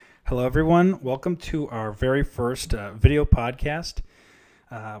Hello, everyone. Welcome to our very first video podcast.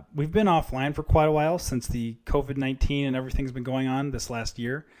 We've been offline for quite a while since the COVID-19 and everything's been going on this last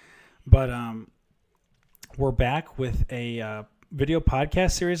year. But we're back with a video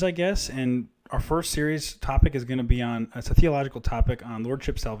podcast series, I guess. And our first series topic is going to be it's a theological topic on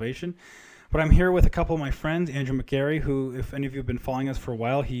Lordship Salvation. But I'm here with a couple of my friends, Andrew McGarry, who, if any of you have been following us for a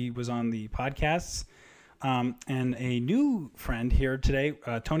while, he was on the podcasts. And a new friend here today,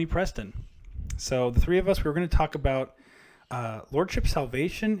 Tony Preston. So the three of us, we're going to talk about Lordship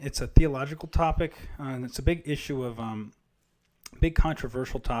Salvation. It's a theological topic, and it's a big issue of big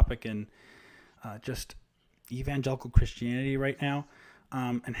controversial topic in just evangelical Christianity right now,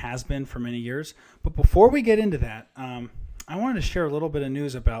 and has been for many years. But before we get into that, I wanted to share a little bit of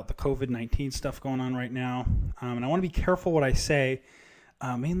news about the COVID-19 stuff going on right now, and I want to be careful what I say.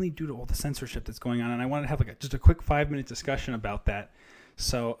 Mainly due to all the censorship that's going on, and I wanted to have just a quick 5-minute discussion about that.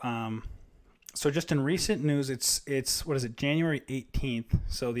 So, just in recent news, it's what is it, January 18th?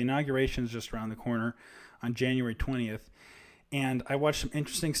 So the inauguration is just around the corner on January 20th, and I watched some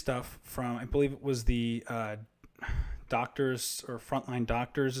interesting stuff from, I believe it was the Doctors or Frontline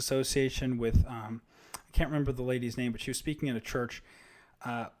Doctors Association with I can't remember the lady's name, but she was speaking at a church.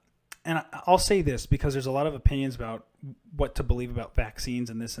 And I'll say this because there's a lot of opinions about what to believe about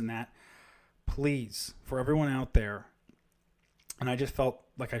vaccines and this and that. Please, for everyone out there, and I just felt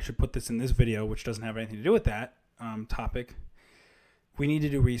like I should put this in this video, which doesn't have anything to do with that topic. We need to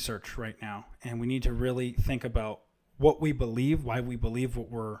do research right now, and we need to really think about what we believe, why we believe what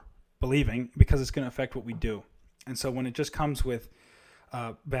we're believing, because it's going to affect what we do. And so when it just comes with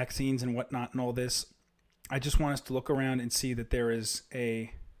vaccines and whatnot and all this, I just want us to look around and see that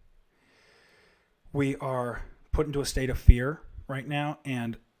we are put into a state of fear right now,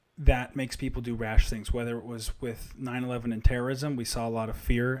 and that makes people do rash things. Whether it was with 9/11 and terrorism, we saw a lot of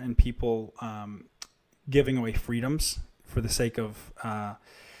fear and people giving away freedoms for the sake of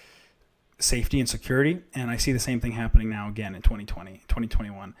safety and security. And I see the same thing happening now again in 2020,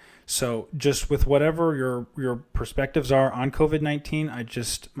 2021. So just with whatever your perspectives are on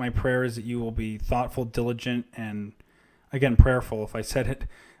COVID-19, my prayer is that you will be thoughtful, diligent, and again, prayerful, if I said it,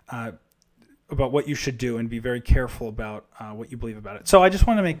 about what you should do, and be very careful about what you believe about it. So I just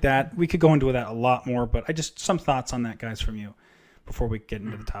want to make that. We could go into that a lot more, but some thoughts on that, guys, from you before we get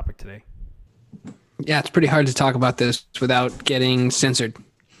into the topic today. Yeah, it's pretty hard to talk about this without getting censored.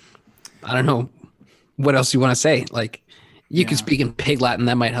 I don't know what else you want to say. Like, you can speak in pig Latin.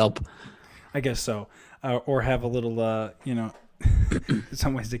 That might help. I guess so. Or have a little,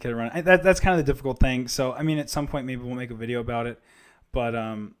 some ways to get around it. That's kind of the difficult thing. So, I mean, at some point, maybe we'll make a video about it.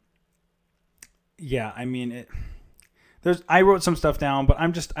 But, yeah, I mean, I wrote some stuff down, but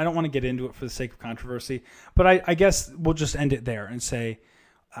I don't want to get into it for the sake of controversy. But I guess we'll just end it there and say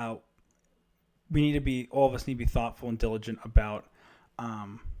all of us need to be thoughtful and diligent about,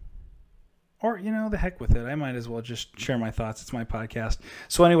 or, the heck with it. I might as well just share my thoughts. It's my podcast.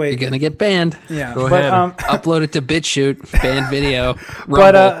 So anyway. You're going to get banned. Yeah. Go ahead. Upload it to BitChute, banned video.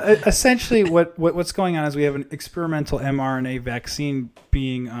 But essentially what's going on is we have an experimental mRNA vaccine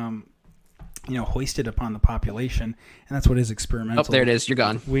being hoisted upon the population, and that's what is experimental. Oh, there it is. You're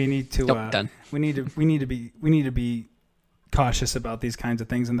gone. We need to done. We need to be cautious about these kinds of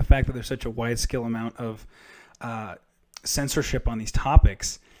things, and the fact that there's such a wide scale amount of censorship on these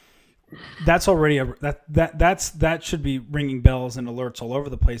topics. That's already that should be ringing bells and alerts all over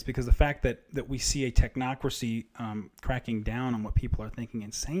the place, because the fact that we see a technocracy cracking down on what people are thinking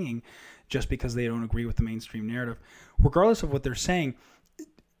and saying just because they don't agree with the mainstream narrative, regardless of what they're saying.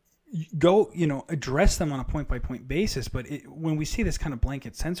 Go, address them on a point-by-point basis. But when we see this kind of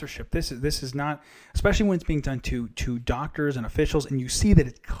blanket censorship, this is not, especially when it's being done to doctors and officials, and you see that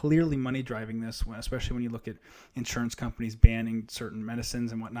it's clearly money driving this, especially when you look at insurance companies banning certain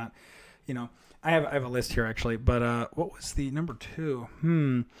medicines and whatnot. I have a list here actually, but what was the number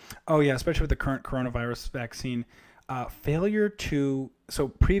 2? Oh yeah, especially with the current coronavirus vaccine, failure to I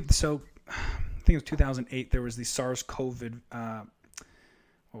think it was 2008. There was the SARS-CoV.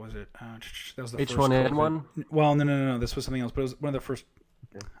 What was it? That was the H1N1? Well, no. This was something else, but it was one of the first.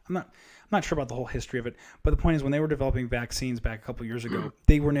 Okay. I'm not sure about the whole history of it, but the point is, when they were developing vaccines back a couple of years ago,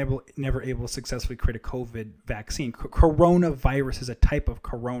 they were never able to successfully create a COVID vaccine. Coronavirus is a type of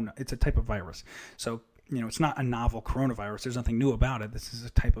corona. It's a type of virus. So, it's not a novel coronavirus. There's nothing new about it. This is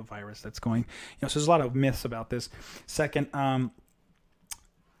a type of virus that's going. So there's a lot of myths about this. Second,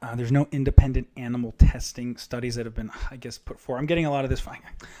 there's no independent animal testing studies that have been, I guess, put forward. I'm getting a lot of this.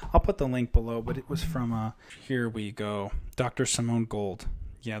 I'll put the link below, but it was from, here we go, Dr. Simone Gold.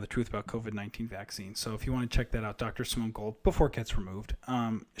 Yeah, the truth about COVID-19 vaccine. So if you want to check that out, Dr. Simone Gold, before it gets removed,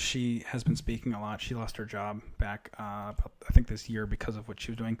 she has been speaking a lot. She lost her job back, about, I think, this year because of what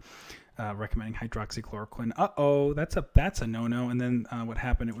she was doing, recommending hydroxychloroquine. That's a no-no. And then what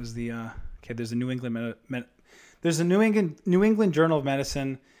happened? It was there's a New England Journal of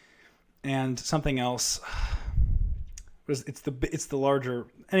Medicine, and something else. It's the larger,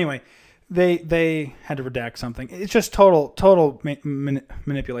 anyway. They had to redact something. It's just total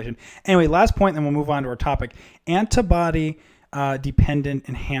manipulation. Anyway, last point, then we'll move on to our topic: antibody dependent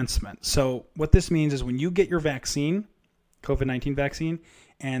enhancement. So what this means is when you get your vaccine, COVID-19 vaccine,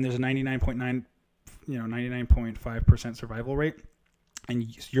 and there's a 99.5% survival rate, and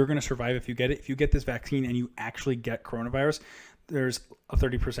you're going to survive if you get it. If you get this vaccine and you actually get coronavirus, there's a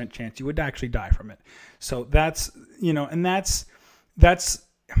 30% chance you would actually die from it. So that's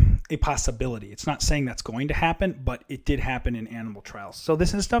a possibility. It's not saying that's going to happen, but it did happen in animal trials. So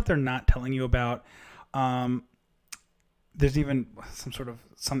this is stuff they're not telling you about. There's even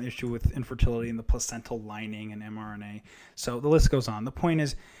some issue with infertility in the placental lining and mRNA. So the list goes on. The point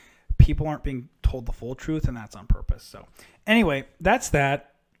is, people aren't being told the full truth, and that's on purpose. So anyway, that's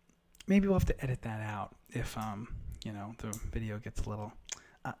that. Maybe we'll have to edit that out if the video gets a little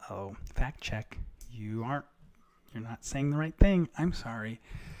fact check. You're not saying the right thing. I'm sorry.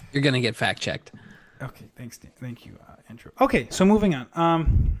 You're going to get fact checked. Okay, thanks. Thank you, Andrew. Okay, so moving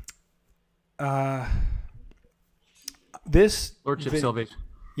on. This Lordship Salvation.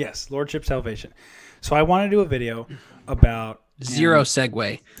 Yes, Lordship Salvation. So I want to do a video about zero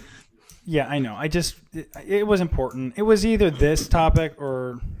segue. Yeah, I know. It was important. It was either this topic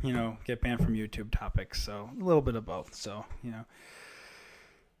or get banned from YouTube topics. So a little bit of both. So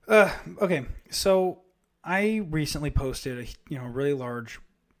okay. So I recently posted a really large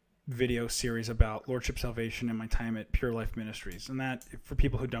video series about Lordship Salvation and my time at Pure Life Ministries. And that, for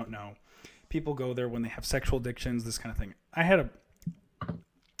people who don't know, people go there when they have sexual addictions, this kind of thing. I don't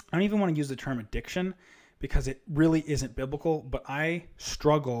even want to use the term addiction because it really isn't biblical, but I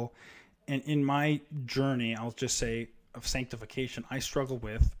struggle, and in my journey, I'll just say, of sanctification, I struggle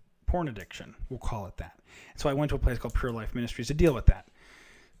with porn addiction. We'll call it that. So I went to a place called Pure Life Ministries to deal with that.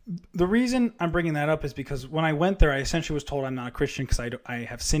 The reason I'm bringing that up is because when I went there, I essentially was told I'm not a Christian because I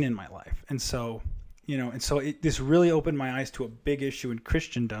have sin in my life. And so, this really opened my eyes to a big issue in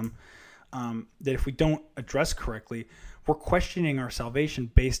Christendom, that if we don't address correctly, we're questioning our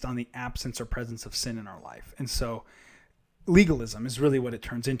salvation based on the absence or presence of sin in our life. And so legalism is really what it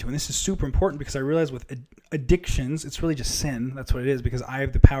turns into. And this is super important because I realize with addictions, it's really just sin. That's what it is, because I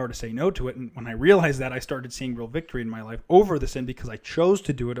have the power to say no to it. And when I realized that, I started seeing real victory in my life over the sin because I chose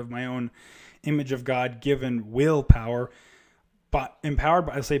to do it of my own image of God given willpower, but empowered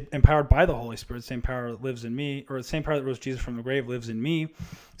by the Holy Spirit. The same power that lives in me, or the same power that rose Jesus from the grave, lives in me.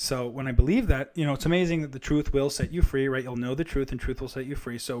 So when I believe that, it's amazing that the truth will set you free, right? You'll know the truth and truth will set you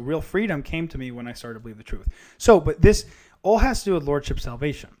free. So real freedom came to me when I started to believe the truth. So, but this all has to do with Lordship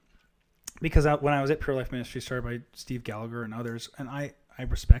Salvation, because when I was at Pure Life Ministry, started by Steve Gallagher and others, and I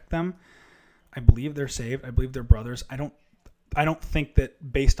respect them. I believe they're saved. I believe they're brothers. I don't think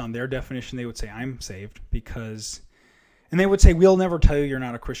that based on their definition, they would say I'm saved, and they would say, we'll never tell you you're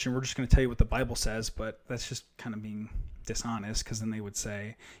not a Christian. We're just going to tell you what the Bible says. But that's just kind of being dishonest, because then they would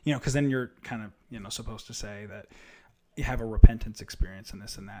say, because then you're kind of, supposed to say that you have a repentance experience and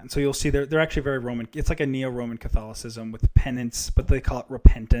this and that. And so you'll see they're actually very Roman. It's like a neo-Roman Catholicism with penance, but they call it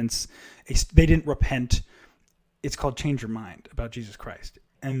repentance. They didn't repent. It's called change your mind about Jesus Christ.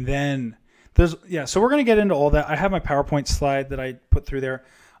 And then so we're going to get into all that. I have my PowerPoint slide that I put through there.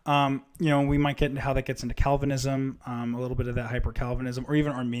 We might get into how that gets into Calvinism, a little bit of that hyper-Calvinism, or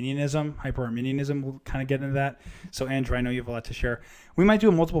even Arminianism. Hyper-Arminianism, we'll kind of get into that. So, Andrew, I know you have a lot to share. We might do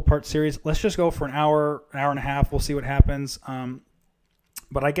a multiple-part series. Let's just go for an hour and a half. We'll see what happens.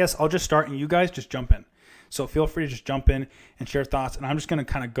 But I guess I'll just start, and you guys just jump in. So feel free to just jump in and share thoughts. And I'm just going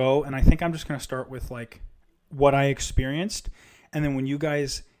to kind of go, and I think I'm just going to start with, what I experienced. And then when you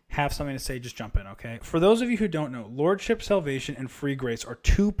guys have something to say, just jump in, okay? For those of you who don't know, Lordship Salvation and Free Grace are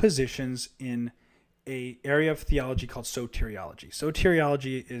two positions in a area of theology called soteriology.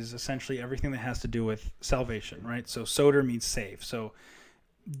 Soteriology is essentially everything that has to do with salvation, right? So soter means save. So,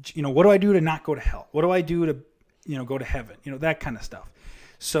 what do I do to not go to hell? What do I do to, go to heaven? That kind of stuff.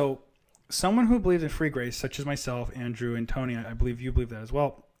 So someone who believes in free grace, such as myself, Andrew, and Tony, I believe you believe that as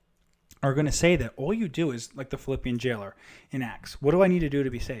well, are going to say that all you do is like the Philippian jailer in Acts. What do I need to do to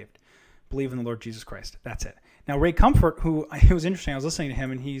be saved? Believe in the Lord Jesus Christ. That's it. Now, Ray Comfort, it was interesting. I was listening to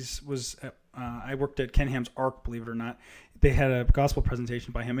him, and I worked at Ken Ham's Ark, believe it or not. They had a gospel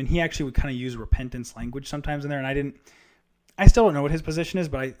presentation by him, and he actually would kind of use repentance language sometimes in there, and I still don't know what his position is,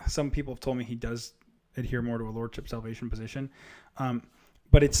 but some people have told me he does adhere more to a lordship salvation position.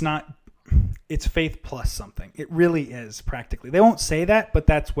 But it's not, it's faith plus something. It really is practically. They won't say that, but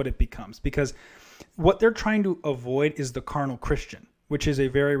that's what it becomes, because what they're trying to avoid is the carnal Christian, which is a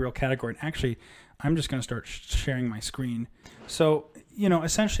very real category. And actually, I'm just going to start sharing my screen. So,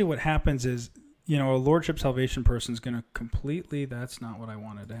 essentially what happens is, a lordship salvation person is going to completely, that's not what I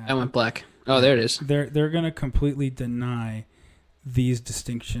wanted to have. I went black. Oh, there it is. They're going to completely deny these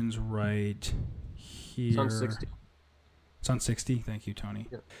distinctions right here. It's on 60. It's on 60. Thank you, Tony.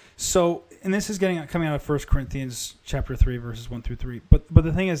 Yep. So, and this is coming out of 1 Corinthians chapter 3, verses 1 through 3. But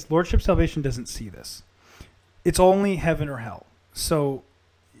the thing is, lordship salvation doesn't see this. It's only heaven or hell. So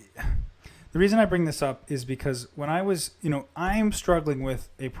the reason I bring this up is because when I was, I'm struggling with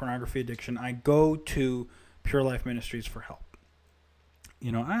a pornography addiction. I go to Pure Life Ministries for help.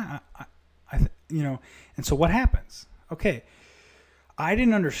 And so what happens? Okay. I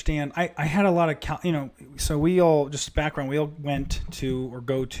didn't understand. I had a lot of, so we all, just background, we all went to or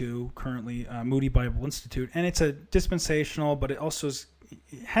go to currently Moody Bible Institute, and it's a dispensational, but it also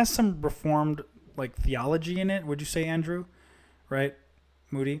it has some reformed like theology in it. Would you say, Andrew? Right?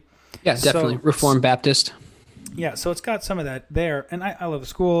 Moody? Yeah, definitely. Reformed Baptist. Yeah, so it's got some of that there, and I love the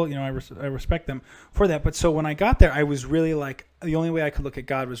school. I respect them for that. But so when I got there, I was really like, the only way I could look at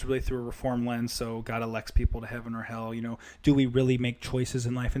God was really through a reform lens. So God elects people to heaven or hell. Do we really make choices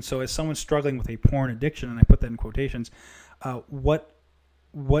in life? And so as someone struggling with a porn addiction, and I put that in quotations, how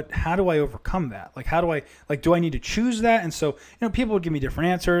do I overcome that? Like, how do I, do I need to choose that? And so, people would give me different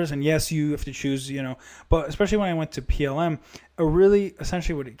answers, and yes, you have to choose, but especially when I went to PLM,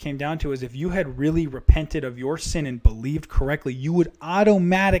 essentially what it came down to is if you had really repented of your sin and believed correctly, you would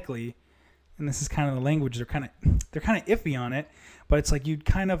automatically, and this is kind of the language, they're kind of iffy on it, but it's like you'd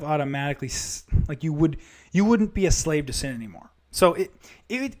kind of automatically, like you wouldn't be a slave to sin anymore. So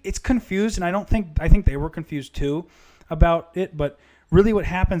it's confused, and I think they were confused too about it, but really what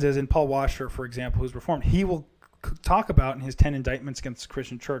happens is, in Paul Washer, for example, who's reformed, he will talk about in his 10 indictments against the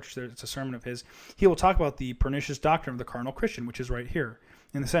Christian church, it's a sermon of his, he will talk about the pernicious doctrine of the carnal Christian, which is right here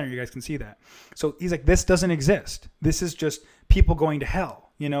in the center. You guys can see that. So he's like, this doesn't exist. This is just people going to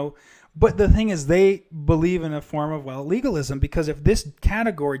hell, But the thing is, they believe in a form of, legalism, because if this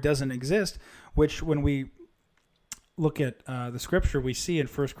category doesn't exist, which when we look at the scripture, we see in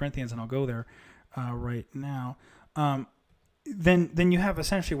 1 Corinthians, and I'll go there right now, then you have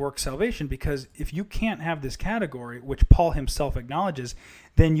essentially works salvation, because if you can't have this category, which Paul himself acknowledges,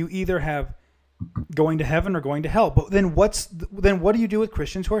 then you either have going to heaven or going to hell. But then what do you do with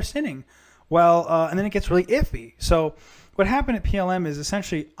Christians who are sinning? Well, and then it gets really iffy. So what happened at PLM is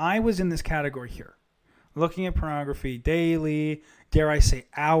essentially I was in this category here, looking at pornography daily, dare I say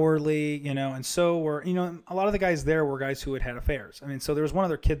hourly, and so were, a lot of the guys there were guys who had affairs. I mean, so there was one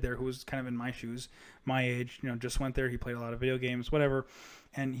other kid there who was kind of in my shoes, my age, just went there. He played a lot of video games, whatever.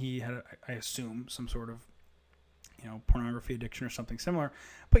 And he had, I assume, some sort of, pornography addiction or something similar.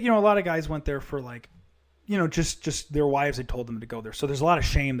 But, a lot of guys went there for just their wives had told them to go there. So there's a lot of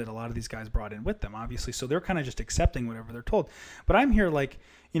shame that a lot of these guys brought in with them, obviously. So they're kind of just accepting whatever they're told. But I'm here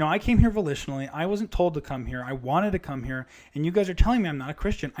I came here volitionally. I wasn't told to come here. I wanted to come here. And you guys are telling me I'm not a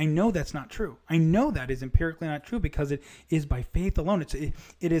Christian. I know that's not true. I know that is empirically not true, because it is by faith alone.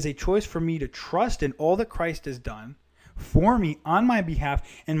 It is a choice for me to trust in all that Christ has done for me on my behalf,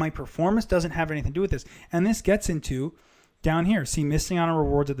 and my performance doesn't have anything to do with this. And this gets into down here, see, missing on our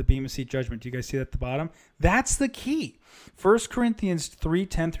rewards at the Bema Seat judgment. Do you guys see that at the bottom? That's the key. 1 Corinthians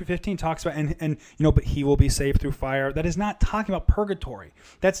 3:10 through 15 talks about, and but he will be saved through fire. That is not talking about purgatory.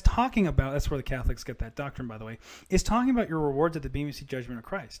 That's talking about, that's where the Catholics get that doctrine, by the way, is talking about your rewards at the Bema Seat judgment of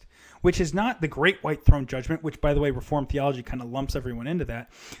Christ, which is not the great white throne judgment, which, by the way, Reformed theology kind of lumps everyone into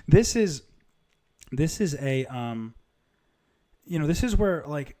that. This is a, this is where,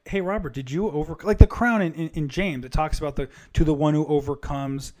 hey, Robert, did you the crown in James, it talks about to the one who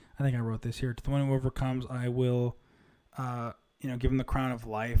overcomes, I think I wrote this here, to the one who overcomes, I will, give him the crown of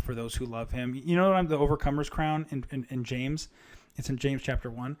life for those who love him. The overcomer's crown in James. It's in James chapter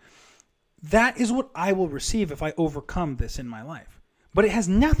 1. That is what I will receive if I overcome this in my life. But it has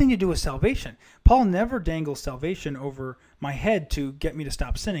nothing to do with salvation. Paul never dangles salvation over my head to get me to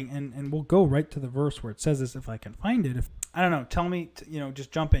stop sinning. And we'll go right to the verse where it says this, if I can find it. I don't know. Tell me,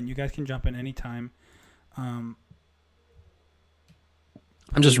 just jump in. You guys can jump in anytime. I'm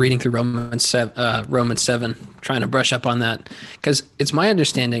just reading through Romans 7, trying to brush up on that, because it's my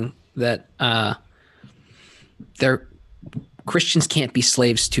understanding that Christians can't be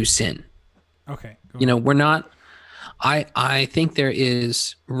slaves to sin. Okay. We're not. I think there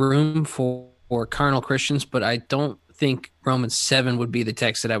is room for carnal Christians, but I don't think Romans 7 would be the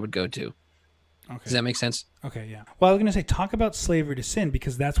text that I would go to. Okay. Does that make sense? Okay, yeah. Well, I was going to say, talk about slavery to sin,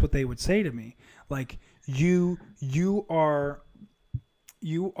 because that's what they would say to me. Like, you are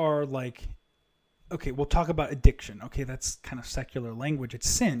like, okay, we'll talk about addiction. Okay, that's kind of secular language. It's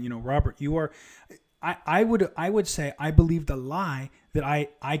sin. Robert, you are, I would say, I believed a lie that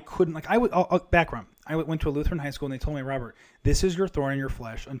I couldn't, like, background. I went to a Lutheran high school and they told me, Robert, this is your thorn in your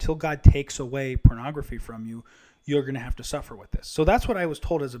flesh. Until God takes away pornography from you, you're going to have to suffer with this. So that's what I was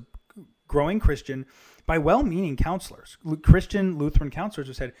told as a growing Christian by well-meaning counselors, Christian Lutheran counselors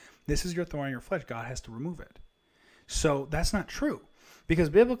who said, this is your thorn in your flesh. God has to remove it. So that's not true, because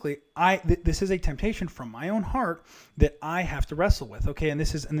biblically, this is a temptation from my own heart that I have to wrestle with. Okay, and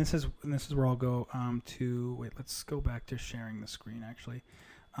this is where I'll go to. Wait, let's go back to sharing the screen. Actually,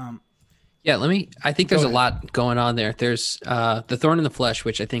 I think there's a lot going on there. There's the thorn in the flesh,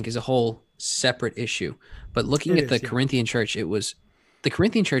 which I think is a whole separate issue. But looking at the Corinthian church, the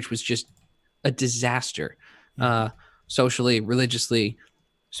Corinthian church was just a disaster, socially, religiously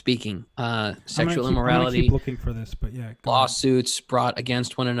speaking. Sexual immorality. I'm gonna keep looking for this, but yeah, lawsuits brought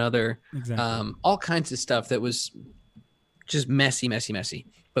against one another. Exactly. All kinds of stuff that was just messy.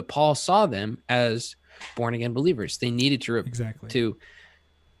 But Paul saw them as born again believers. They needed to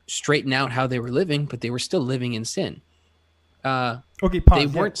straighten out how they were living, but they were still living in sin. Okay,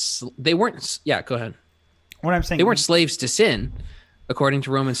 pause. They weren't. Yeah, go ahead. What I'm saying, they weren't slaves to sin, according to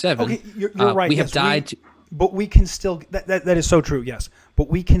Romans 7. Okay, you're right. We have died. But we can still. That is so true. Yes, but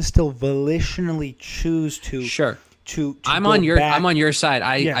we can still volitionally choose to. Sure. To I'm on your side.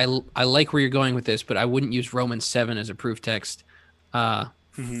 I like where you're going with this, but I wouldn't use Romans 7 as a proof text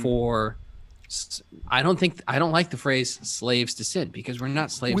for. I don't like the phrase "slaves to sin" because we're not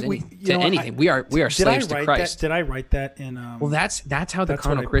slaves to anything. We are slaves to Christ. Did I write that in? Well, that's how the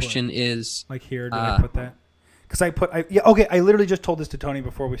carnal Christian is. Like here, did I put that? Because I literally just told this to Tony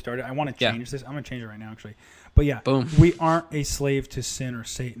before we started. I want to change this. I'm going to change it right now, actually. But yeah, boom. We aren't a slave to sin or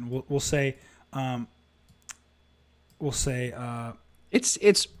Satan. We'll say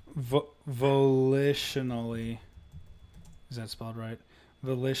it's volitionally. Is that spelled right?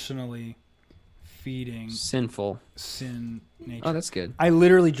 Volitionally feeding sinful sin nature. Oh, that's good. I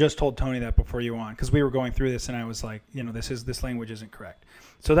literally just told Tony that before you on, because we were going through this and I was like, this language isn't correct.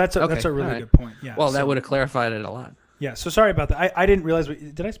 So that's a really good point. Yeah. Well, that would have clarified it a lot. Yeah. So sorry about that. I didn't realize.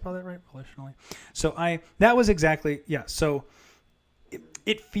 Did I spell that right? Volitionally. So that was exactly, yeah. So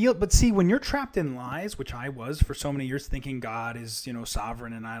but see, when you're trapped in lies, which I was for so many years, thinking God is,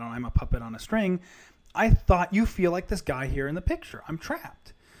 sovereign and I'm a puppet on a string. I thought, you feel like this guy here in the picture. I'm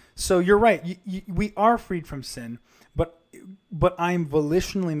trapped. So you're right. We are freed from sin, but I'm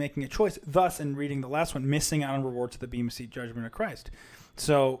volitionally making a choice. Thus, in reading the last one, missing out on rewards of the bema seat judgment of Christ.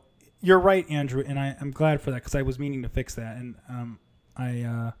 So you're right, Andrew, and I'm glad for that, because I was meaning to fix that. And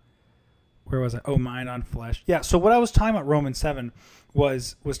where was I? Oh, mind on flesh. Yeah. So what I was talking about, Romans 7,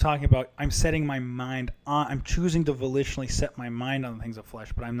 was talking about I'm setting my mind on. I'm choosing to volitionally set my mind on the things of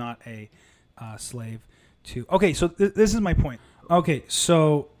flesh, but I'm not a slave to. Okay. So this is my point. Okay.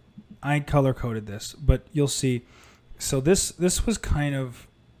 So I color coded this, but you'll see. So this was kind of,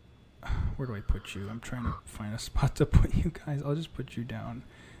 where do I put you? I'm trying to find a spot to put you guys. I'll just put you down.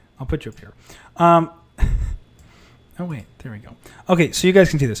 I'll put you up here. Oh wait, there we go. Okay, so you guys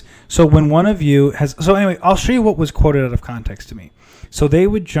can see this. So when one of you has, so anyway, I'll show you what was quoted out of context to me. So they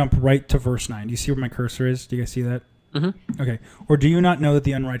would jump right to verse 9. Do you see where my cursor is? Do you guys see that? Mm-hmm. Okay. Or do you not know that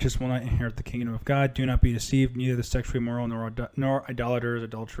the unrighteous will not inherit the kingdom of God? Do not be deceived. Neither the sexually immoral, nor idolaters,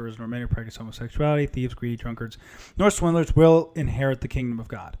 adulterers, nor men who practice homosexuality, thieves, greedy, drunkards, nor swindlers will inherit the kingdom of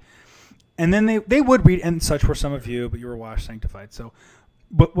God. And then they would read, and such were some of you, but you were washed, sanctified. So,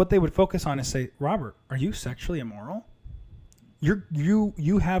 but what they would focus on is say, Robert, are you sexually immoral?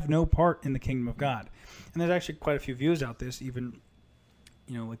 You have no part in the kingdom of God. And there's actually quite a few views out this, even,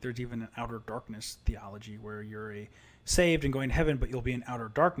 like there's even an outer darkness theology where you're saved and going to heaven, but you'll be in outer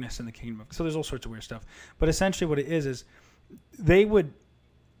darkness in the kingdom of God. So there's all sorts of weird stuff. But essentially what it is they would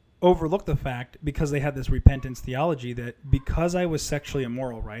overlook the fact, because they had this repentance theology, that because I was sexually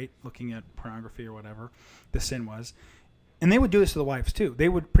immoral, right, looking at pornography or whatever the sin was, and they would do this to the wives too. They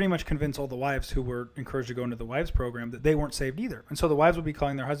would pretty much convince all the wives who were encouraged to go into the wives program that they weren't saved either. And so the wives would be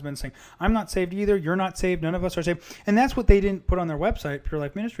calling their husbands saying, I'm not saved either. You're not saved. None of us are saved. And that's what they didn't put on their website, Pure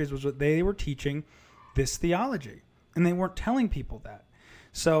Life Ministries, was what they were teaching this theology. And they weren't telling people that.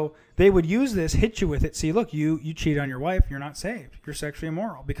 So they would use this, hit you with it. See, look, you cheat on your wife. You're not saved. You're sexually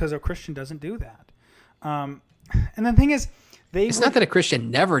immoral, because a Christian doesn't do that. And the thing is, It's not that a Christian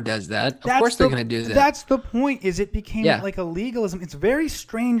never does that. Of course they're going to do that. That's the point, is it became like a legalism. It's very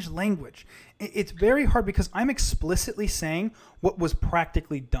strange language. It's very hard because I'm explicitly saying what was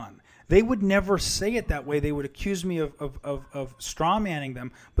practically done. They would never say it that way. They would accuse me of straw manning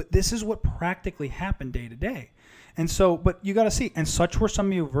them. But this is what practically happened day to day. And so, but you got to see, and such were some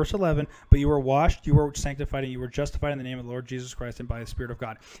of you, verse 11, but you were washed, you were sanctified, and you were justified in the name of the Lord Jesus Christ and by the Spirit of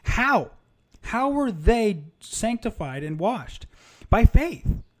God. How? How were they sanctified and washed? By faith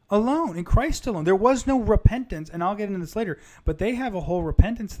alone, in Christ alone. There was no repentance, and I'll get into this later, but they have a whole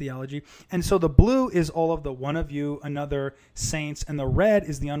repentance theology. And so the blue is all of the one of you, another, saints, and the red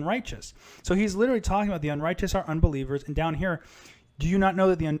is the unrighteous. So he's literally talking about the unrighteous are unbelievers, and down here, do you not know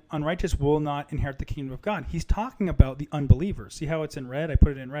that the unrighteous will not inherit the kingdom of God? He's talking about the unbelievers. See how it's in red? I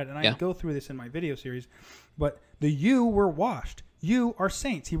put it in red, and I go through this in my video series. But the you were washed. You are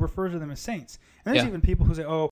saints. He refers to them as saints. And there's even people who say, oh,